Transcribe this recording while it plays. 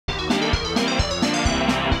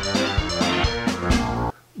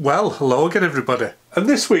Well, hello again everybody, and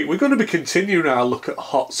this week we're going to be continuing our look at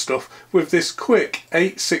hot stuff with this quick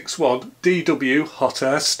 861 DW hot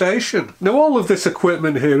air station. Now all of this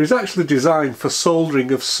equipment here is actually designed for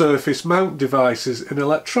soldering of surface mount devices in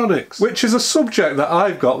electronics, which is a subject that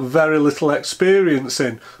I've got very little experience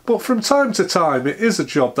in, but from time to time it is a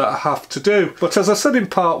job that I have to do. But as I said in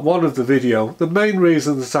part 1 of the video, the main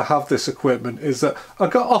reason that I have this equipment is that I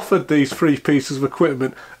got offered these 3 pieces of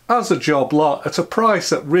equipment as a job lot at a price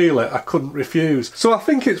that really I couldn't refuse. So I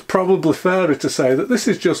think it's probably fairer to say that this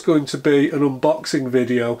is just going to be an unboxing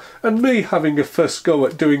video and me having a first go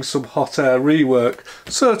at doing some hot air rework.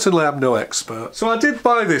 Certainly I'm no expert. So I did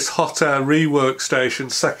buy this hot air rework station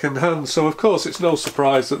second hand, so of course it's no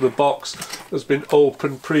surprise that the box has been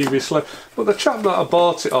opened previously, but the chap that I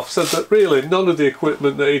bought it off said that really none of the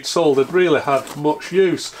equipment that he'd sold had really had much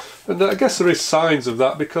use. And I guess there is signs of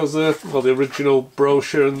that because the original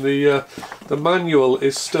brochure and the manual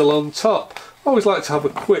is still on top. I always like to have a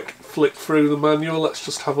quick flick through the manual. Let's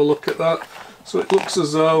just have a look at that. So it looks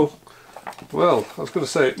as though, well, I was going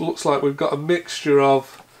to say it looks like we've got a mixture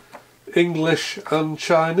of English and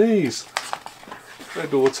Chinese.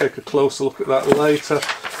 Maybe we'll take a closer look at that later.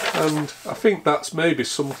 And I think that's maybe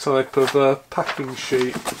some type of packing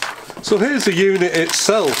sheet. So here's the unit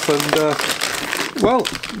itself, and well,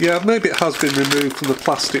 yeah, maybe it has been removed from the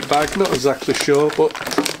plastic bag, not exactly sure, but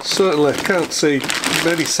certainly can't see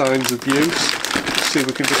many signs of use. Let's see if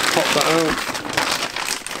we can just pop that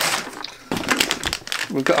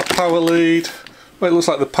out. We've got a power lead. Well, it looks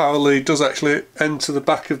like the power lead does actually enter the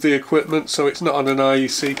back of the equipment, so it's not on an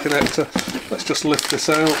IEC connector. Let's just lift this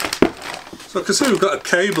out. So I can see we've got a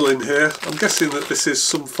cable in here. I'm guessing that this is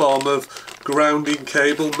some form of grounding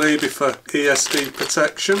cable, maybe for ESD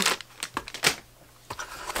protection.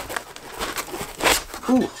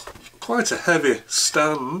 Ooh, quite a heavy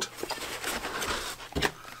stand.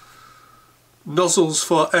 Nozzles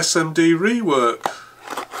for SMD rework.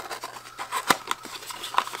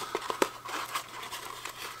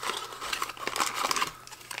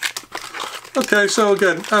 Okay, so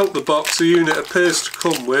again, out the box the unit appears to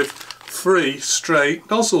come with 3 straight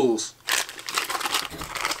nozzles.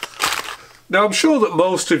 Now I'm sure that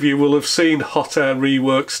most of you will have seen hot air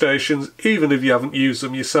rework stations, even if you haven't used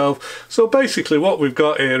them yourself. So basically what we've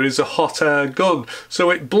got here is a hot air gun. So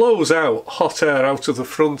it blows out hot air out of the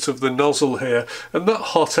front of the nozzle here, and that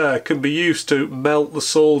hot air can be used to melt the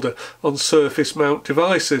solder on surface mount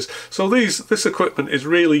devices. So this equipment is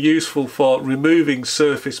really useful for removing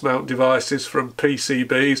surface mount devices from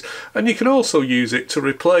PCBs, and you can also use it to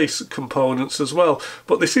replace components as well.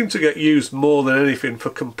 But they seem to get used more than anything for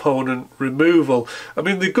component removal. I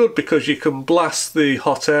mean, they're good because you can blast the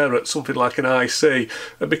hot air at something like an IC,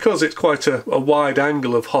 and because it's quite a wide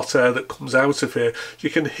angle of hot air that comes out of here, you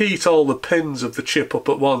can heat all the pins of the chip up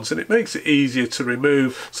at once, and it makes it easier to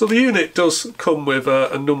remove. So the unit does come with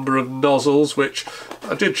a number of nozzles, which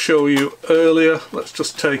I did show you earlier. Let's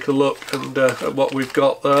just take a look and at what we've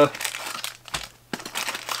got there.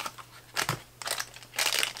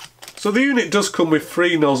 So the unit does come with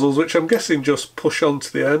 3 nozzles, which I'm guessing just push onto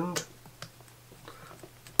the end.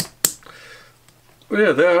 Well,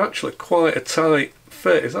 yeah, they're actually quite a tight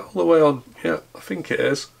fit. Is that all the way on? Yeah, I think it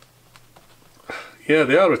is. Yeah,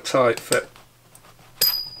 they are a tight fit.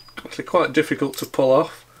 Actually quite difficult to pull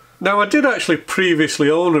off. Now I did actually previously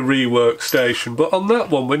own a rework station, but on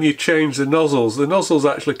that one when you change the nozzles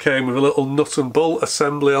actually came with a little nut and bolt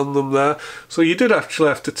assembly on them there, so you did actually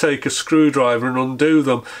have to take a screwdriver and undo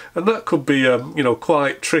them, and that could be you know,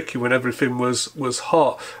 quite tricky when everything was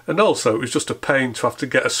hot, and also it was just a pain to have to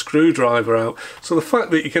get a screwdriver out. So the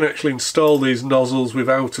fact that you can actually install these nozzles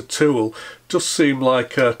without a tool does seem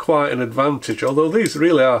like quite an advantage, although these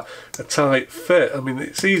really are a tight fit. I mean,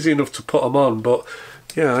 it's easy enough to put them on, but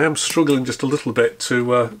yeah, I am struggling just a little bit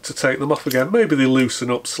to take them off again. Maybe they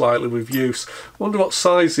loosen up slightly with use. I wonder what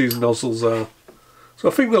size these nozzles are. So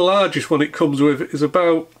I think the largest one it comes with is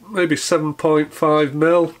about maybe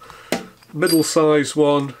 7.5mm. Middle size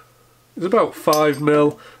one is about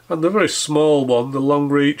 5mm, and the very small one, the long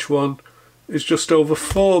reach one, is just over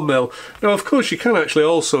 4mm. Now of course you can actually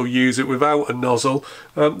also use it without a nozzle.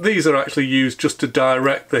 These are actually used just to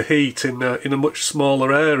direct the heat in a much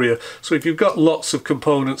smaller area. So if you've got lots of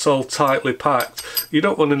components all tightly packed, you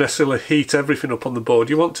don't want to necessarily heat everything up on the board.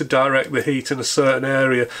 You want to direct the heat in a certain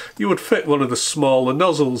area. You would fit one of the smaller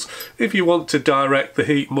nozzles. If you want to direct the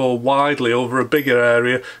heat more widely over a bigger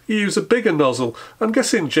area, you use a bigger nozzle. I'm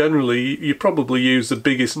guessing generally you probably use the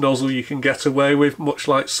biggest nozzle you can get away with, much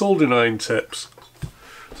like soldering iron tips.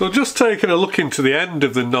 So just taking a look into the end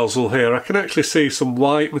of the nozzle here, I can actually see some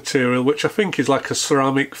white material which I think is like a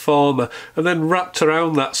ceramic former, and then wrapped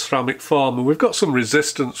around that ceramic former we've got some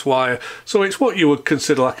resistance wire. So it's what you would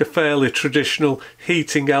consider like a fairly traditional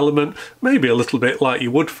heating element, maybe a little bit like you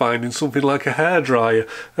would find in something like a hairdryer.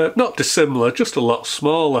 Not dissimilar, just a lot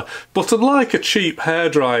smaller. But unlike a cheap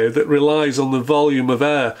hairdryer that relies on the volume of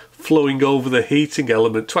air flowing over the heating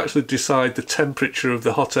element to actually decide the temperature of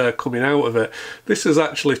the hot air coming out of it, this is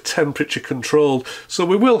actually temperature controlled, so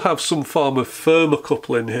we will have some form of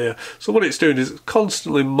thermocouple in here. So what it's doing is it's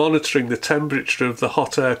constantly monitoring the temperature of the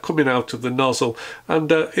hot air coming out of the nozzle,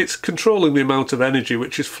 and it's controlling the amount of energy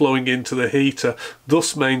which is flowing into the heater,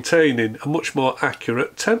 thus maintaining a much more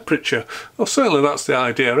accurate temperature. Well, certainly that's the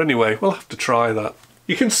idea anyway. We'll have to try that.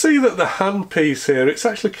 You can see that the handpiece here, it's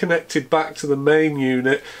actually connected back to the main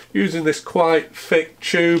unit using this quite thick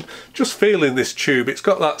tube. Just feeling this tube, it's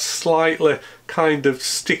got that slightly kind of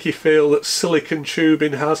sticky feel that silicone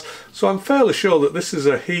tubing has, so I'm fairly sure that this is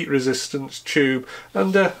a heat resistance tube,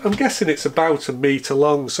 and I'm guessing it's about 1 metre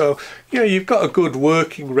long, so yeah, you've got a good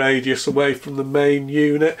working radius away from the main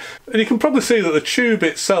unit. And you can probably see that the tube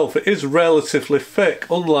itself, it is relatively thick,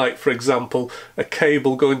 unlike for example a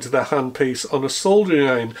cable going to the handpiece on a soldering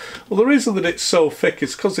iron. Well, the reason that it's so thick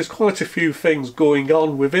is because there's quite a few things going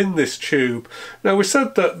on within this tube. Now, we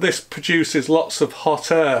said that this produces lots of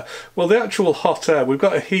hot air. Well, the actual hot air, we've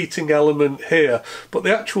got a heating element here, but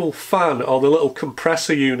the actual fan or the little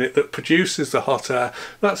compressor unit that produces the hot air,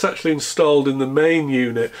 that's actually installed in the main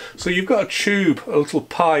unit. So you've got a tube, a little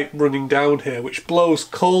pipe running down here which blows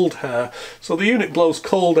cold air. So the unit blows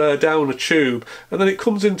cold air down a tube, and then it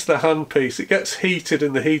comes into the handpiece, it gets heated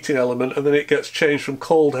in the heating element, and then it gets changed from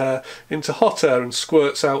cold air into hot air and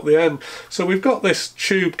squirts out the end. So we've got this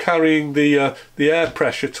tube carrying the air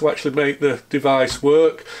pressure to actually make the device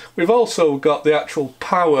work. We've also got the actual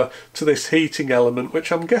power to this heating element,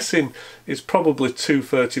 which I'm guessing is probably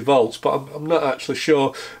 230 volts, but I'm not actually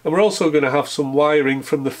sure. And we're also going to have some wiring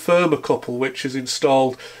from the thermocouple which is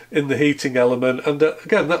installed in the heating element, and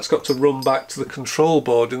again that's got to run back to the control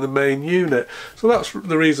board in the main unit. So that's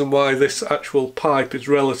the reason why this actual pipe is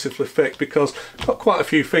relatively thick, because it's got quite a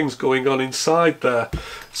few things going on inside there.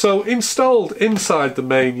 So installed inside the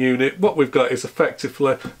main unit, what we've got is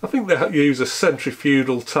effectively, I think they use a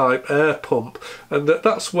centrifugal type air pump, and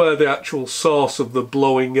that's where the actual source of the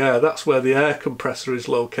blowing air, that's where the air compressor is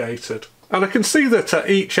located. And I can see that at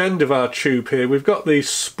each end of our tube here we've got these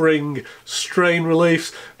spring strain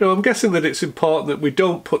reliefs. Now I'm guessing that it's important that we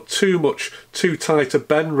don't put too tight a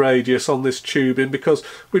bend radius on this tubing, because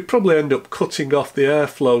we'd probably end up cutting off the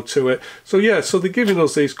airflow to it. So yeah, so they're giving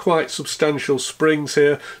us these quite substantial springs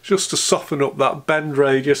here just to soften up that bend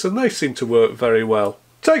radius, and they seem to work very well.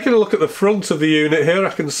 Taking a look at the front of the unit here,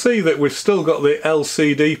 I can see that we've still got the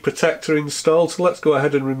LCD protector installed, so let's go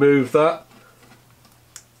ahead and remove that.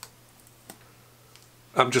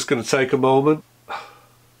 I'm just going to take a moment.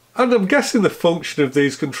 And I'm guessing the function of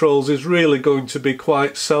these controls is really going to be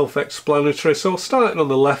quite self-explanatory. So starting on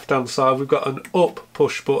the left hand side, we've got an up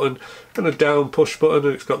push button and a down push button,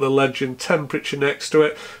 and it's got the legend temperature next to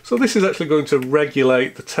it. So this is actually going to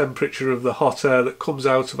regulate the temperature of the hot air that comes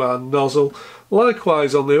out of our nozzle.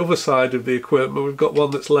 Likewise, on the other side of the equipment, we've got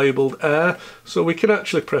one that's labelled air, so we can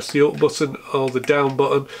actually press the up button or the down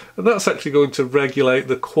button, and that's actually going to regulate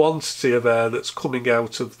the quantity of air that's coming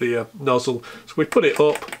out of the nozzle. So we put it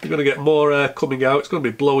up, you're going to get more air coming out, it's going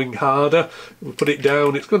to be blowing harder. If we put it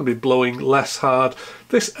down, it's going to be blowing less hard.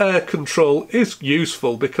 This air control is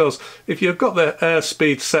useful because if you've got the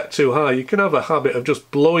airspeed set too high, you can have a habit of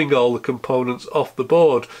just blowing all the components off the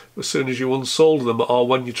board as soon as you unsolder them, or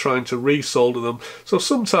when you're trying to resolder them. So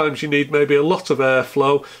sometimes you need maybe a lot of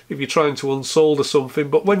airflow if you're trying to unsolder something,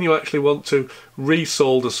 but when you actually want to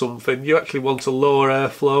resolder something, you actually want a lower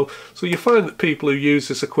airflow. So you find that people who use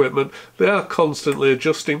this equipment, they are constantly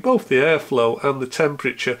adjusting both the airflow and the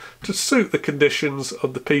temperature to suit the conditions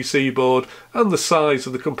of the PC board and the size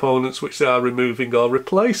of the components which they are removing or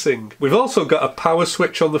replacing. We've also got a power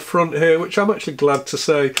switch on the front here, which I'm actually glad to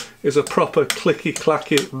say is a proper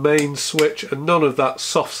clicky-clacky main switch and none of that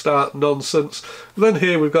soft start nonsense. And then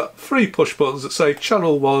here we've got 3 push buttons that say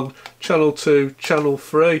channel 1, channel 2, channel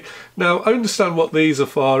 3. Now I understand what these are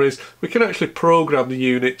for is we can actually program the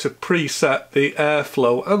unit to preset the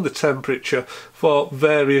airflow and the temperature for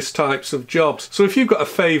various types of jobs. So if you've got a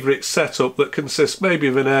favourite setup that consists maybe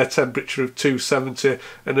of an air temperature of 270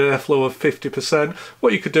 and an airflow of 50%,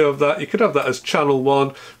 what you could do of that, you could have that as channel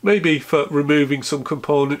 1, maybe for removing some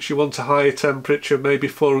components you want a higher temperature, maybe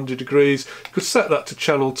 400 degrees, you could set that to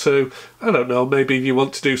channel 2. I don't know, maybe you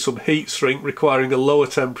want to do some heat shrink requiring a lower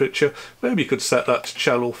temperature, maybe you could set that to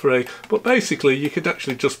channel 3, but basically you could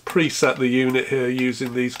actually just preset the unit here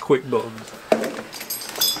using these quick buttons.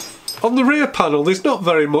 On the rear panel there's not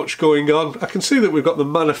very much going on. I can see that we've got the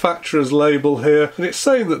manufacturer's label here and it's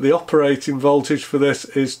saying that the operating voltage for this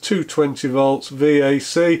is 220 volts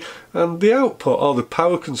VAC and the output or the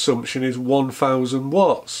power consumption is 1000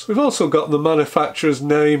 watts. We've also got the manufacturer's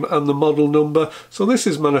name and the model number, so this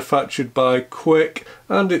is manufactured by Quick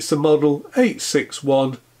and it's the model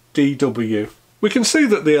 861DW. We can see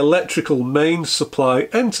that the electrical mains supply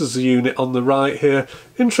enters the unit on the right here.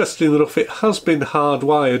 Interestingly enough, it has been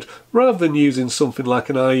hardwired rather than using something like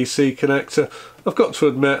an IEC connector. I've got to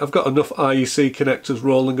admit, I've got enough IEC connectors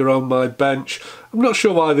rolling around my bench. I'm not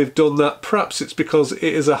sure why they've done that. Perhaps it's because it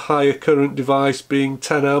is a higher current device being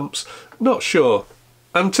 10 amps. Not sure.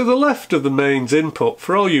 And to the left of the mains input,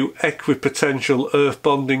 for all you equipotential earth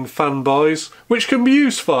bonding fanboys, which can be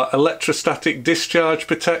used for electrostatic discharge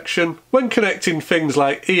protection, when connecting things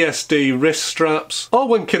like ESD wrist straps, or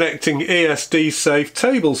when connecting ESD safe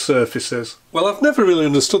table surfaces. Well, I've never really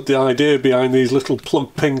understood the idea behind these little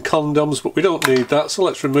plug pin condoms, but we don't need that, so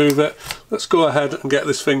let's remove it. Let's go ahead and get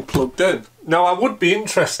this thing plugged in. Now, I would be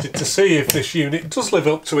interested to see if this unit does live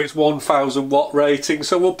up to its 1000 watt rating,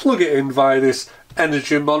 so we'll plug it in via this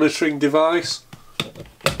energy monitoring device.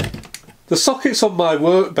 The sockets on my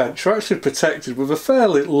workbench are actually protected with a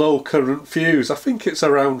fairly low current fuse. I think it's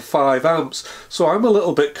around 5 amps, so I'm a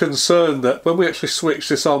little bit concerned that when we actually switch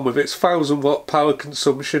this on with its 1000 watt power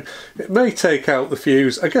consumption, it may take out the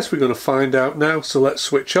fuse. I guess we're going to find out now, so let's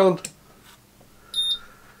switch on.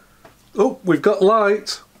 Oh, we've got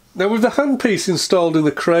light. Now with the handpiece installed in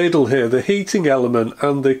the cradle here, the heating element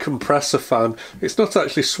and the compressor fan, it's not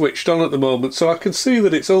actually switched on at the moment, so I can see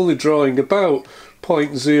that it's only drawing about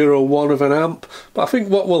 0.01 of an amp, but I think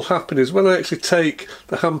what will happen is when I actually take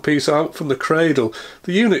the handpiece out from the cradle,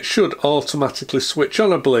 the unit should automatically switch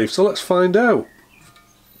on, I believe, so let's find out.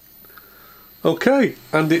 Okay,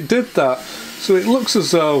 and it did that. So it looks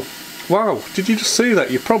as though, wow, did you just see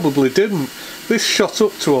that? You probably didn't. This shot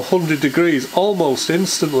up to 100 degrees almost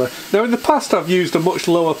instantly. Now in the past I've used a much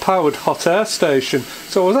lower powered hot air station,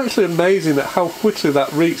 so I was actually amazing at how quickly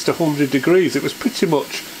that reached 100 degrees. It was pretty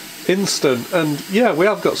much instant, and yeah, we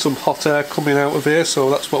have got some hot air coming out of here, so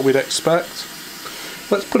that's what we'd expect.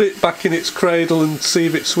 Let's put it back in its cradle and see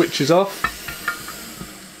if it switches off.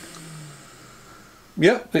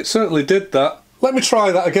 Yep, it certainly did that. Let me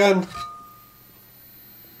try that again.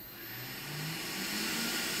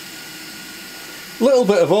 Little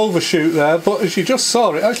bit of overshoot there, but as you just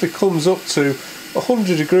saw, it actually comes up to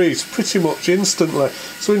 100 degrees pretty much instantly.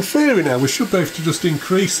 So in theory now we should be able to just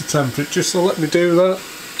increase the temperature, so let me do that.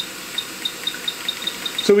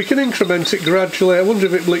 So we can increment it gradually. I wonder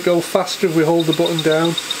if will it go faster if we hold the button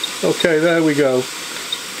down. Okay, there we go.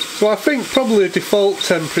 So I think probably the default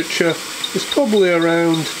temperature is probably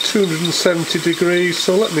around 270 degrees,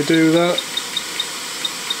 so let me do that.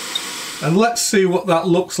 And let's see what that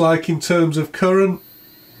looks like in terms of current.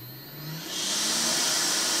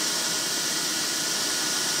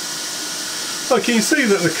 So can you see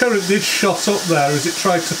that the current did shot up there as it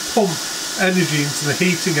tried to pump energy into the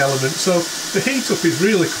heating element, so the heat up is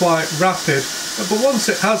really quite rapid, but once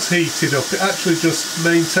it has heated up it actually just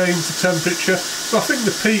maintains the temperature. So I think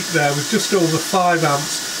the peak there was just over 5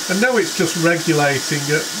 amps, and now it's just regulating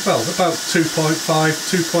at, well, about 2.5,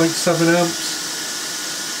 2.7 amps.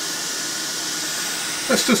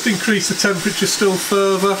 Let's just increase the temperature still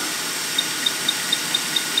further.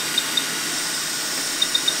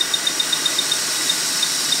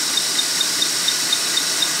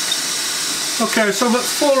 Okay, so I'm at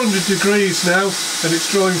 400 degrees now and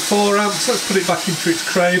it's drawing 4 amps. Let's put it back into its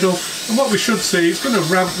cradle, and what we should see, it's going to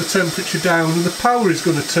ramp the temperature down and the power is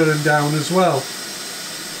going to turn down as well.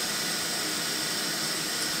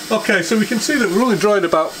 Okay, so we can see that we're only drawing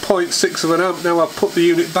about 0.6 of an amp now. I've put the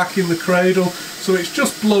unit back in the cradle, so it's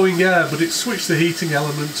just blowing air, but it's switched the heating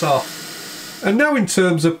elements off. And now in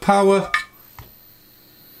terms of power,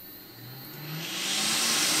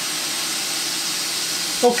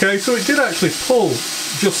 okay, so it did actually pull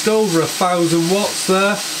just over 1000 watts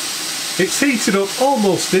there. It's heated up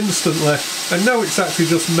almost instantly, and now it's actually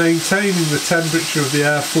just maintaining the temperature of the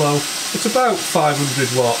airflow at about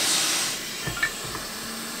 500 watts.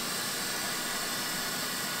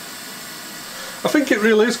 I think it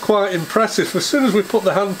really is quite impressive. As soon as we put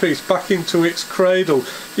the handpiece back into its cradle,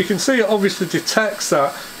 you can see it obviously detects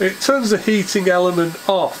that. It turns the heating element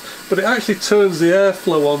off, but it actually turns the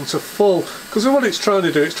airflow on to full, because what it's trying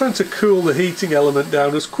to do, it's trying to cool the heating element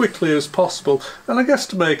down as quickly as possible, and I guess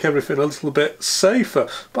to make everything a little bit safer.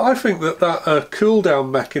 But I think that cool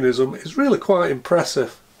down mechanism is really quite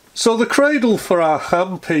impressive. So the cradle for our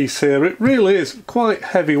handpiece here, it really is quite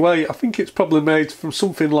heavyweight. I think it's probably made from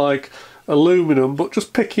something like aluminum, but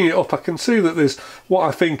just picking it up I can see that there's what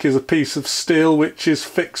I think is a piece of steel which is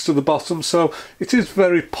fixed to the bottom, so it is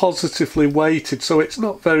very positively weighted, so it's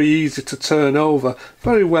not very easy to turn over,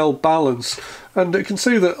 very well balanced. And you can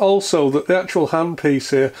see that also that the actual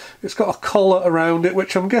handpiece here, it's got a collar around it,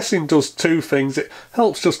 which I'm guessing does two things. It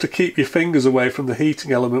helps just to keep your fingers away from the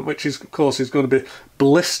heating element, which is, of course, is going to be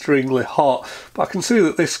blisteringly hot. But I can see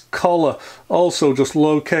that this collar also just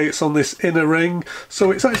locates on this inner ring,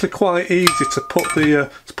 so it's actually quite easy to put the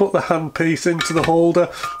handpiece into the holder.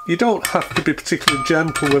 You don't have to be particularly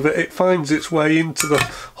gentle with it. It finds its way into the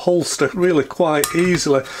holster really quite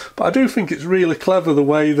easily. But I do think it's really clever the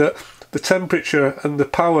way that the temperature and the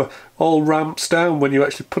power all ramps down when you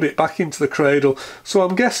actually put it back into the cradle. So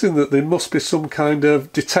I'm guessing that there must be some kind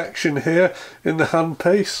of detection here in the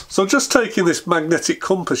handpiece. So just taking this magnetic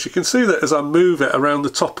compass, you can see that as I move it around the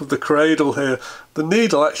top of the cradle here, the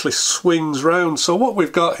needle actually swings round. So what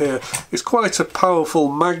we've got here is quite a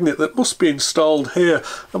powerful magnet that must be installed here.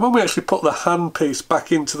 And when we actually put the handpiece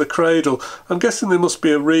back into the cradle, I'm guessing there must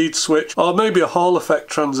be a reed switch or maybe a Hall effect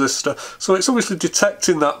transistor. So it's obviously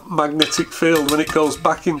detecting that magnetic field when it goes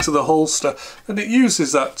back into the holster, and it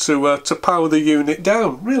uses that to power the unit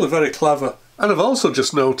down. Really very clever. And I've also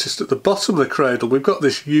just noticed at the bottom of the cradle we've got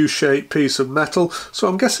this U-shaped piece of metal, so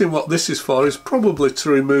I'm guessing what this is for is probably to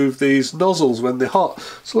remove these nozzles when they're hot.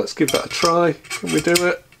 So let's give that a try. Can we do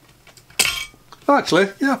it?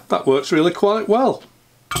 Actually, yeah, that works really quite well.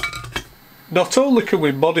 Not only can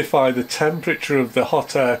we modify the temperature of the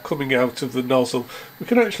hot air coming out of the nozzle, we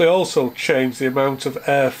can actually also change the amount of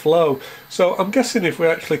airflow. So I'm guessing if we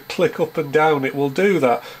actually click up and down it will do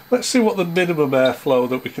that. Let's see what the minimum airflow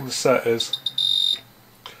that we can set is.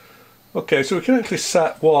 Okay, so we can actually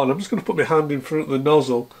set 1. I'm just going to put my hand in front of the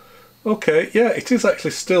nozzle. Okay, yeah, it is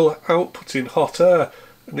actually still outputting hot air,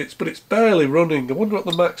 but it's barely running. I wonder what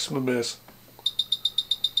the maximum is.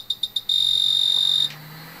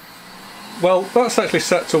 Well, that's actually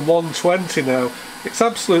set to 120 now. It's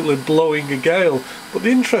absolutely blowing a gale, but the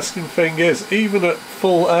interesting thing is, even at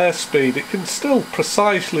full airspeed, it can still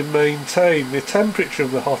precisely maintain the temperature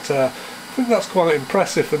of the hot air. I think that's quite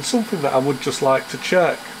impressive and something that I would just like to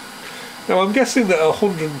check. Now I'm guessing that at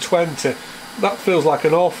 120, that feels like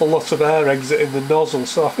an awful lot of air exiting the nozzle,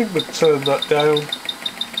 so I think we'd turn that down.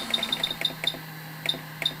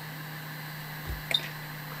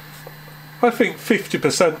 I think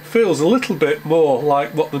 50% feels a little bit more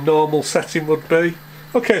like what the normal setting would be.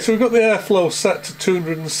 Okay, so we've got the airflow set to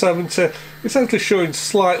 270. It's actually showing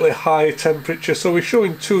slightly higher temperature, so we're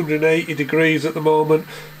showing 280 degrees at the moment.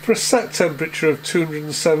 For a set temperature of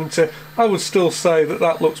 270, I would still say that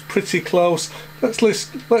that looks pretty close. Let's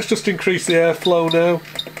just increase the airflow now.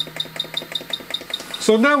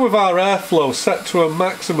 So now with our airflow set to a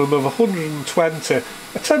maximum of 120,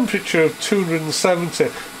 a temperature of 270,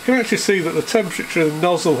 you can actually see that the temperature of the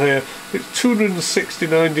nozzle here is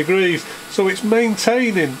 269 degrees, so it's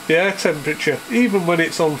maintaining the air temperature even when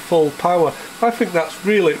it's on full power. I think that's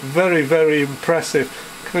really very, very impressive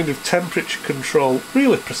kind of temperature control,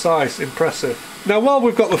 really precise, impressive. Now while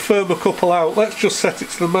we've got the thermocouple out, let's just set it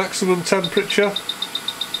to the maximum temperature,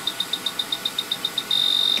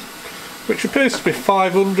 which appears to be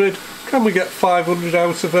 500. Can we get 500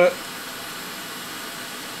 out of it?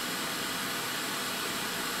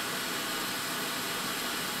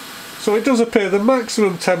 So it does appear the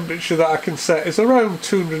maximum temperature that I can set is around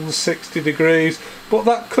 260 degrees, but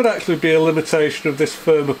that could actually be a limitation of this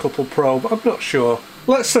thermocouple probe, I'm not sure.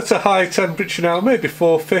 Let's set a high temperature now, maybe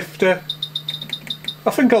 450. I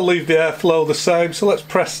think I'll leave the airflow the same, so let's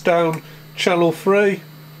press down channel 3.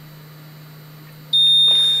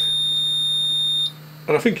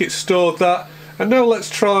 And I think it's stored that. And now let's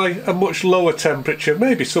try a much lower temperature,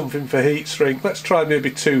 maybe something for heat shrink. Let's try maybe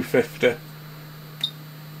 250.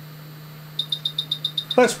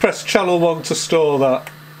 Let's press channel 1 to store that.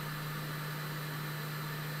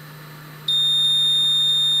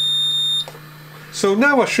 So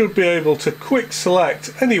now I should be able to quick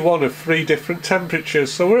select any one of 3 different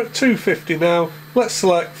temperatures. So we're at 250 now. Let's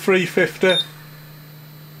select 350.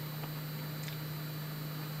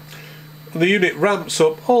 And the unit ramps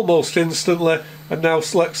up almost instantly, and now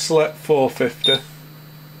let's select 450.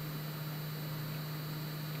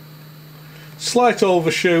 slight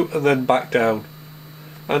overshoot and then back down.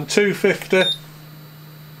 And 250. You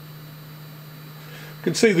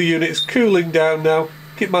can see the unit is cooling down now.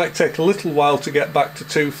 It might take a little while to get back to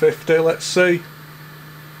 250, let's see.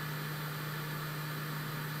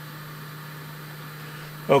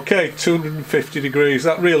 Okay, 250 degrees,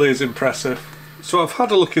 that really is impressive. So I've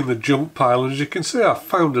had a look in the junk pile, and as you can see I've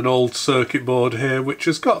found an old circuit board here which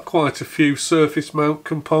has got quite a few surface mount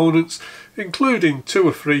components, including 2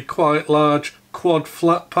 or 3 quite large quad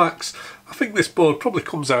flat packs. I think this board probably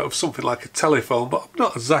comes out of something like a telephone, but I'm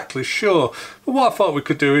not exactly sure. But what I thought we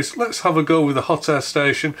could do is let's have a go with the hot air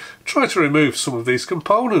station, try to remove some of these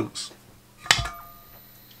components.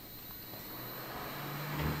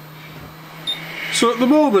 So at the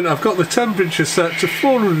moment I've got the temperature set to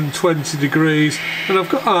 420 degrees and I've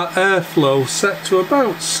got our airflow set to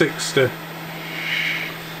about 60.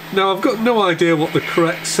 Now I've got no idea what the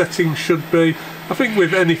correct setting should be. I think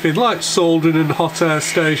with anything like soldering and hot air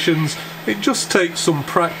stations, it just takes some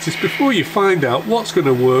practice before you find out what's going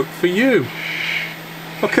to work for you.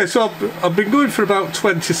 Okay, so I've been going for about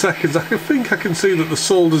 20 seconds. I think I can see that the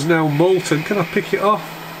solder's now molten. Can I pick it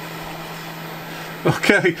off?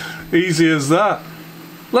 Okay, easy as that.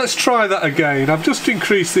 Let's try that again. I've just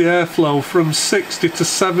increased the airflow from 60 to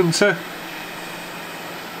 70.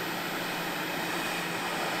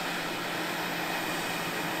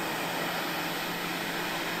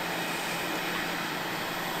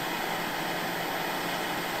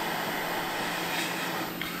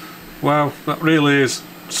 Wow, that really is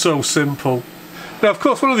so simple. Now of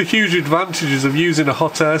course one of the huge advantages of using a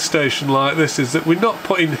hot air station like this is that we're not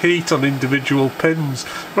putting heat on individual pins.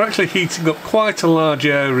 We're actually heating up quite a large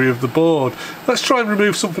area of the board. Let's try and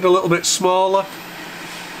remove something a little bit smaller.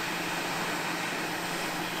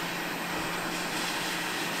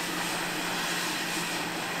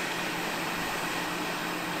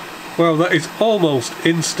 Wow, that is almost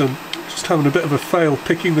instant. Just having a bit of a fail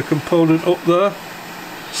picking the component up there.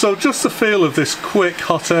 So just the feel of this quick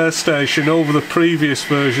hot air station over the previous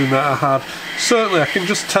version that I had, certainly I can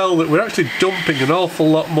just tell that we're actually dumping an awful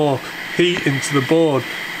lot more heat into the board.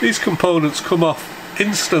 These components come off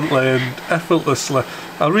instantly and effortlessly.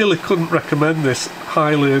 I really couldn't recommend this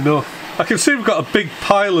highly enough. I can see we've got a big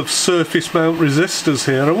pile of surface mount resistors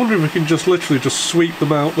here. I wonder if we can just literally just sweep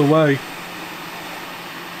them out the way.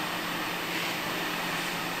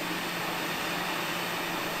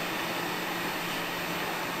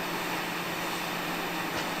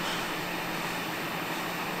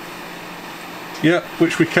 Yeah,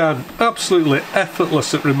 which we can. Absolutely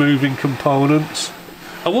effortless at removing components.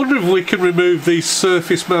 I wonder if we can remove these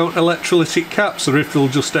surface mount electrolytic caps or if they'll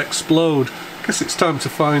just explode. I guess it's time to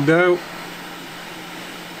find out.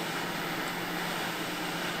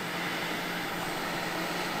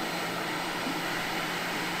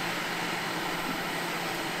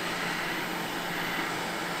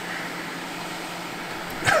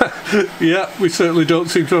 Yeah, we certainly don't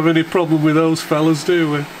seem to have any problem with those fellas,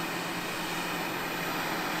 do we?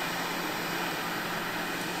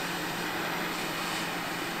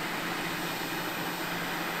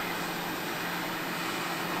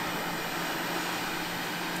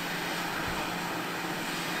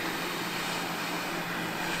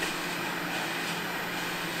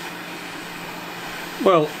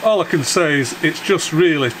 Well, all I can say is it's just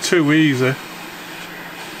really too easy.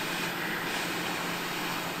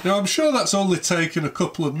 Now I'm sure that's only taken a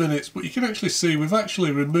couple of minutes, but you can actually see we've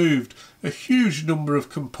actually removed a huge number of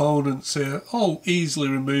components here, all easily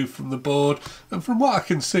removed from the board, and from what I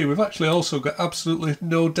can see we've actually also got absolutely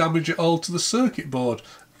no damage at all to the circuit board.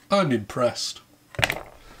 I'm impressed.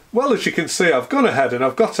 Well, as you can see, I've gone ahead and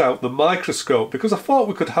I've got out the microscope because I thought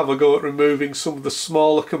we could have a go at removing some of the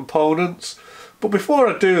smaller components. But before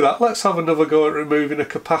I do that, let's have another go at removing a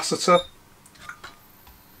capacitor.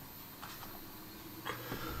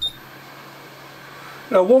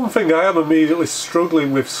 Now, one thing I am immediately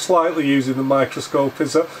struggling with slightly using the microscope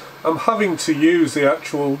is that I'm having to use the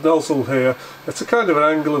actual nozzle here at a kind of an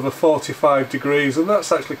angle of a 45 degrees, and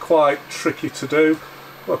that's actually quite tricky to do.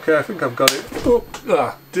 Okay, I think I've got it. Oh,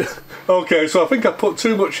 okay, so I think I put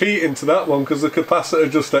too much heat into that one because the capacitor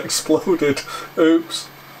just exploded. Oops.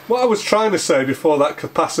 What I was trying to say before that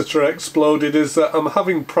capacitor exploded is that I'm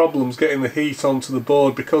having problems getting the heat onto the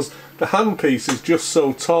board because the handpiece is just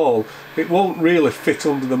so tall it won't really fit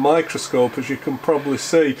under the microscope, as you can probably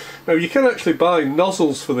see. Now you can actually buy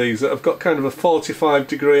nozzles for these that have got kind of a 45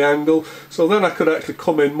 degree angle, so then I could actually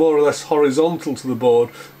come in more or less horizontal to the board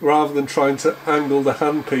rather than trying to angle the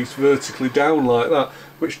handpiece vertically down like that,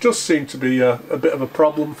 which does seem to be a bit of a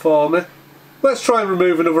problem for me. Let's try and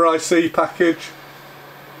remove another IC package.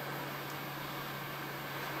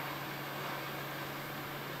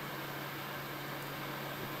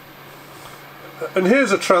 And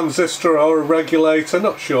here's a transistor or a regulator,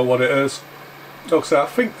 not sure what it is. Okay, I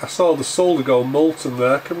think I saw the solder go molten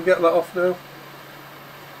there. Can we get that off now?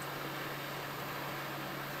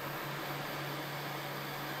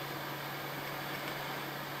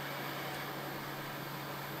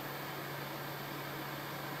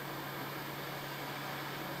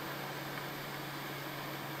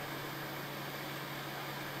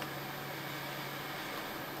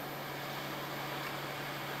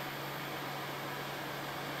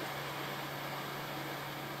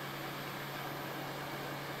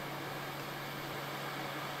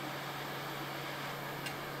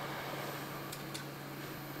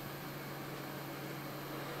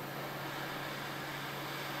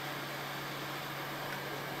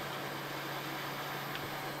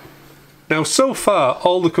 Now so far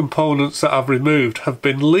all the components that I've removed have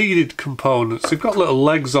been leaded components. They've got little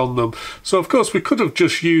legs on them. So of course we could have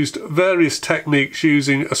just used various techniques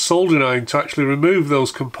using a soldering iron to actually remove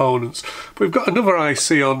those components. But we've got another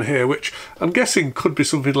IC on here which I'm guessing could be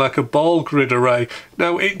something like a ball grid array.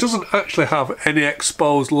 Now it doesn't actually have any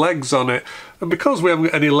exposed legs on it. And because we haven't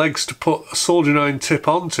got any legs to put a soldering iron tip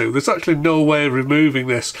onto, there's actually no way of removing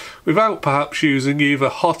this without perhaps using either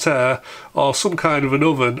hot air or some kind of an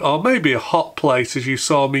oven, or maybe a hot plate as you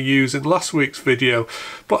saw me use in last week's video.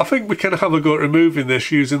 But I think we can have a go at removing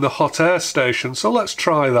this using the hot air station, so let's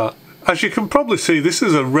try that. As you can probably see, this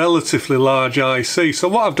is a relatively large IC, so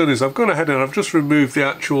what I've done is I've gone ahead and I've just removed the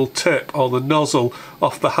actual tip or the nozzle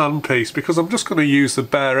off the handpiece, because I'm just going to use the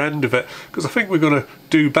bare end of it, because I think we're going to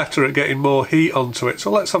do better at getting more heat onto it. So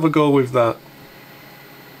let's have a go with that.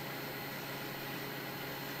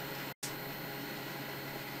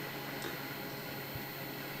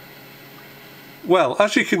 Well,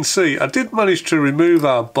 as you can see, I did manage to remove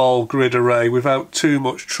our ball grid array without too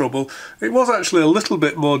much trouble. It was actually a little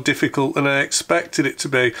bit more difficult than I expected it to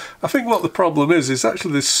be. I think what the problem is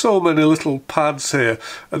actually there's so many little pads here,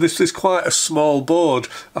 and this is quite a small board.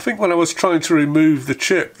 I think when I was trying to remove the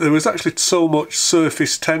chip, there was actually so much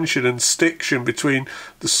surface tension and stiction between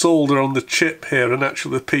the solder on the chip here and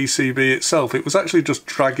actually the PCB itself. It was actually just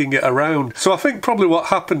dragging it around. So I think probably what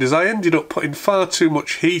happened is I ended up putting far too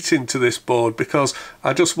much heat into this board because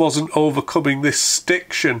I just wasn't overcoming this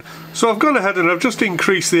stiction. So I've gone ahead and I've just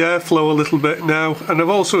increased the airflow a little bit now, and I've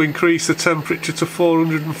also increased the temperature to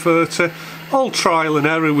 430. All trial and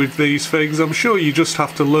error with these things. I'm sure you just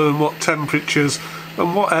have to learn what temperatures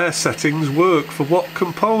and what air settings work for what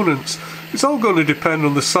components. It's all going to depend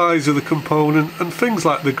on the size of the component and things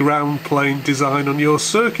like the ground plane design on your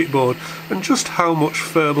circuit board and just how much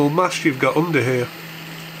thermal mass you've got under here.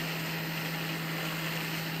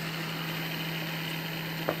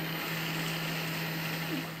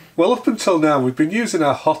 Well, up until now we've been using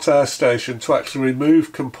our hot air station to actually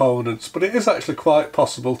remove components, but it is actually quite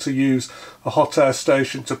possible to use a hot air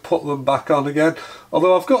station to put them back on again.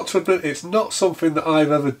 Although I've got to admit it's not something that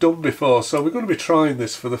I've ever done before, so we're going to be trying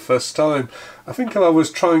this for the first time. I think if I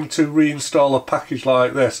was trying to reinstall a package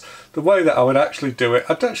like this, the way that I would actually do it,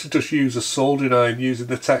 I'd actually just use a soldering iron using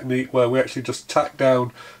the technique where we actually just tack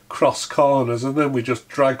down cross corners and then we just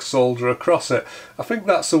drag solder across it. I think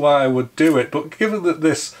that's the way I would do it, but given that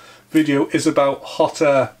this video is about hot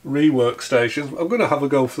air rework stations, I'm going to have a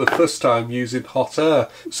go for the first time using hot air.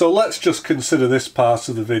 So let's just consider this part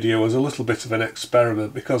of the video as a little bit of an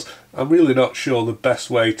experiment, because I'm really not sure the best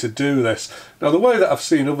way to do this. Now the way that I've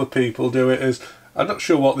seen other people do it is, I'm not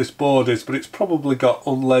sure what this board is, but it's probably got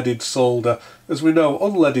unleaded solder. As we know,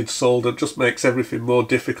 unleaded solder just makes everything more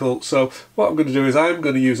difficult. So what I'm going to do is I'm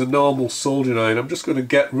going to use a normal soldering iron. I'm just going to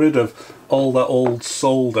get rid of all that old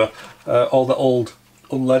solder, all that old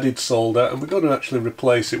unleaded solder, and we're going to actually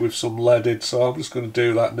replace it with some leaded. So I'm just going to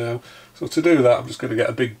do that now. So to do that, I'm just going to get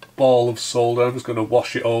a big ball of solder. I'm just going to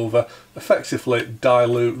wash it over, effectively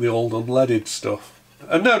dilute the old unleaded stuff.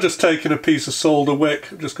 And now just taking a piece of solder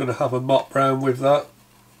wick, I'm just going to have a mop round with that.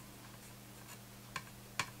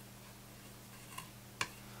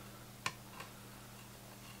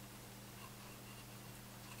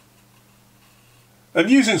 And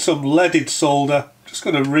using some leaded solder, just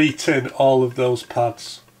going to re-tin all of those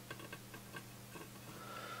pads.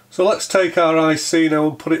 So let's take our IC now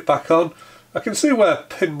and put it back on. I can see where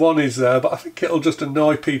pin 1 is there, but I think it'll just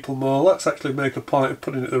annoy people more. Let's actually make a point of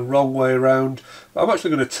putting it the wrong way around. I'm actually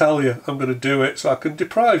going to tell you I'm going to do it, so I can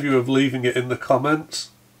deprive you of leaving it in the comments.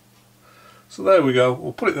 So there we go,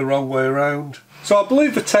 we'll put it the wrong way around. So I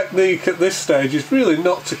believe the technique at this stage is really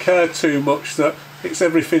not to care too much that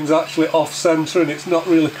everything's actually off centre and it's not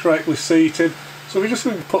really correctly seated. So we're just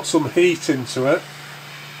going to put some heat into it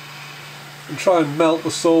and try and melt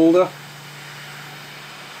the solder.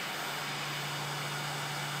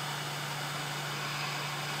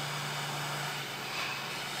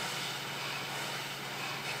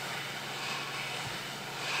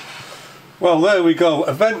 Well, there we go.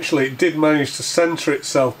 Eventually it did manage to centre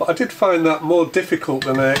itself, but I did find that more difficult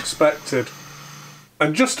than I expected.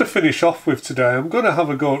 And just to finish off with today, I'm going to have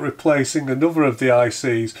a go at replacing another of the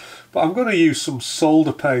ICs, but I'm going to use some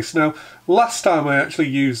solder paste. Now, last time I actually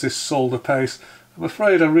used this solder paste, I'm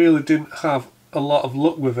afraid I really didn't have a lot of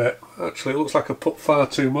luck with it. Actually, it looks like I put far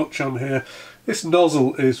too much on here. This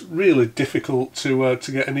nozzle is really difficult to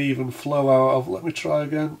get an even flow out of. Let me try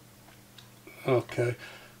again. Okay.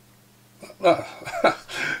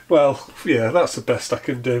 Well, yeah, that's the best I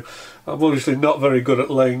can do. I'm obviously not very good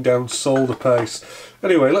at laying down solder paste.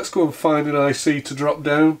 Anyway, let's go and find an IC to drop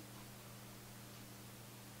down.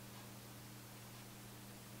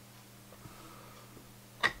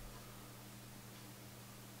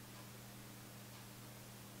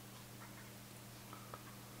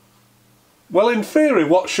 Well, in theory,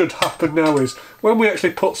 what should happen now is when we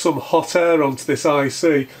actually put some hot air onto this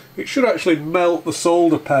IC, it should actually melt the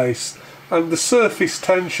solder paste, and the surface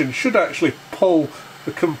tension should actually pull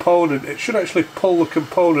the component. It should actually pull the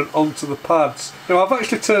component onto the pads. Now, I've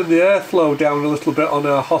actually turned the airflow down a little bit on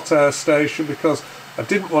our hot air station because I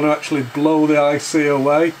didn't want to actually blow the IC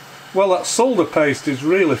away. Well, that solder paste is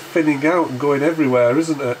really thinning out and going everywhere,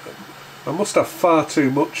 isn't it? I must have far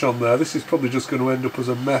too much on there. This is probably just going to end up as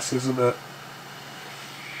a mess, isn't it?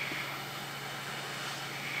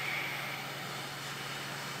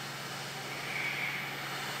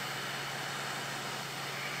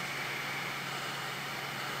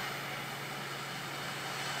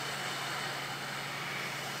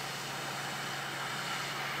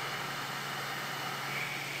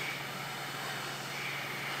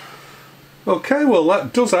 Okay, well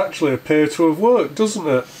that does actually appear to have worked, doesn't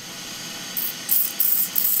it?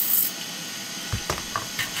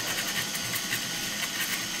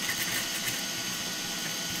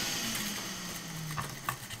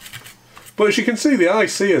 But as you can see, the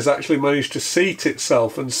IC has actually managed to seat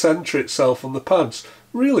itself and centre itself on the pads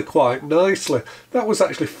really quite nicely. That was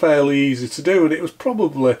actually fairly easy to do, and it was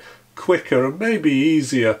probably quicker and maybe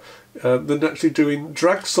easier than actually doing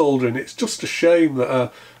drag soldering. It's just a shame that I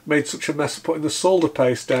made such a mess of putting the solder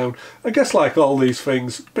paste down. I guess like all these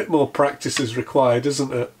things, a bit more practice is required,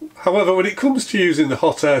 isn't it? However, when it comes to using the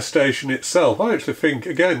hot air station itself, I actually think,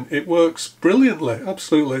 again, it works brilliantly.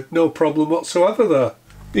 Absolutely no problem whatsoever there.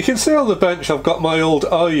 You can see on the bench I've got my old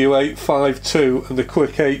RU852 and the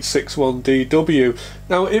Quick 861DW.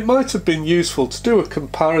 Now, it might have been useful to do a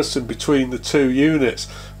comparison between the two units,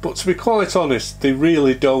 but to be quite honest, they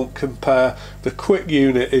really don't compare. The Quick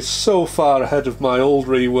unit is so far ahead of my old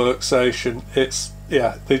Rework station,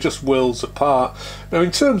 yeah, they're just worlds apart. Now,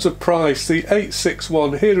 in terms of price, the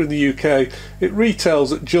 861 here in the UK, it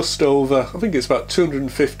retails at just over, I think it's about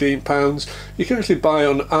 £215. You can actually buy it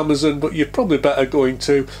on Amazon, but you're probably better going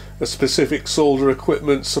to a specific solder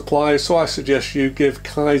equipment supplier, so I suggest you give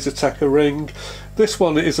Kaisertech a ring. This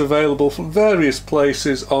one is available from various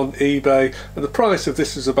places on eBay, and the price of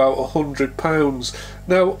this is about £100.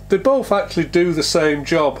 Now, they both actually do the same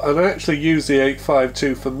job, and I actually used the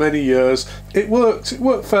 852 for many years. It worked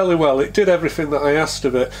fairly well. It did everything that I asked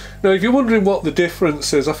of it. Now, if you're wondering what the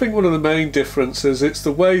difference is, I think one of the main differences, it's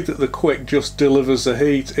the way that the Quick just delivers the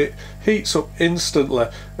heat. It heats up instantly,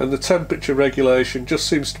 and the temperature regulation just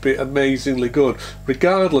seems to be amazingly good,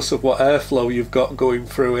 regardless of what airflow you've got going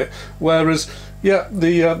through it. Whereas, yeah,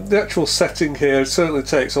 the actual setting here certainly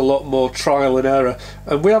takes a lot more trial and error,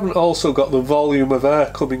 and we haven't also got the volume of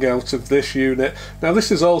air coming out of this unit. Now,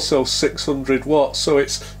 this is also 600 watts, so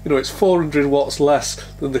it's 400 watts less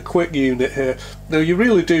than the Quick unit here. Now, you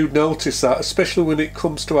really do notice that, especially when it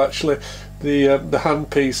comes to actually the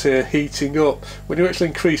handpiece here heating up. When you actually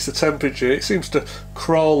increase the temperature, it seems to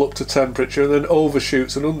crawl up to temperature and then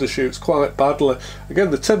overshoots and undershoots quite badly. Again,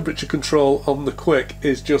 the temperature control on the Quick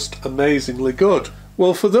is just amazingly good.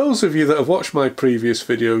 Well, for those of you that have watched my previous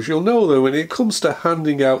videos, you'll know that when it comes to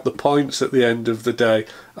handing out the points at the end of the day,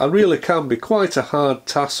 I really can be quite a hard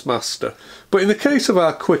taskmaster. But in the case of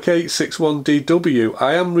our Quick 861DW,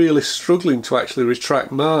 I am really struggling to actually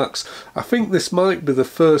retract marks. I think this might be the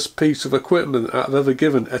first piece of equipment I've ever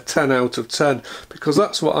given a 10 out of 10, because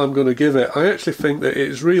that's what I'm going to give it. I actually think that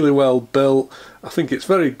it's really well built. I think it's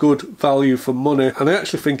very good value for money, and I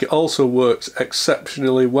actually think it also works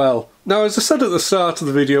exceptionally well. Now, as I said at the start of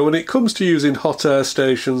the video, when it comes to using hot air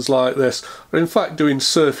stations like this, or in fact doing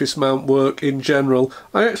surface mount work in general,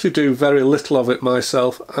 I actually do very little of it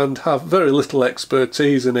myself and have very little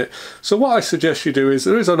expertise in it. So what I suggest you do is,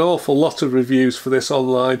 there is an awful lot of reviews for this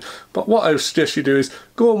online, but what I suggest you do is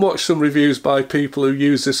go and watch some reviews by people who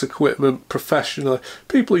use this equipment professionally,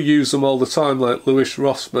 people who use them all the time, like Lewis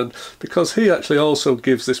Rossman, because he actually also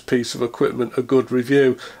gives this piece of equipment a good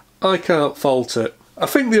review. I can't fault it. I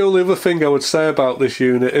think the only other thing I would say about this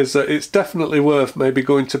unit is that it's definitely worth maybe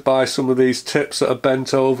going to buy some of these tips that are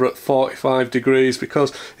bent over at 45 degrees,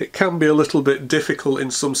 because it can be a little bit difficult in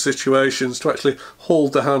some situations to actually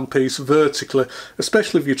hold the handpiece vertically,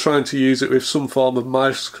 especially if you're trying to use it with some form of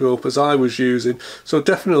microscope as I was using. So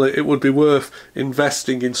definitely it would be worth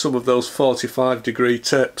investing in some of those 45 degree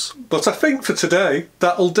tips. But I think for today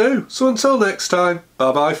that'll do. So until next time,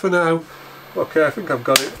 bye bye for now. Okay, I think I've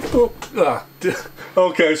got it.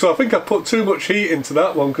 Okay, so I think I put too much heat into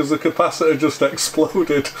that one because the capacitor just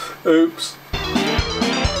exploded. Oops.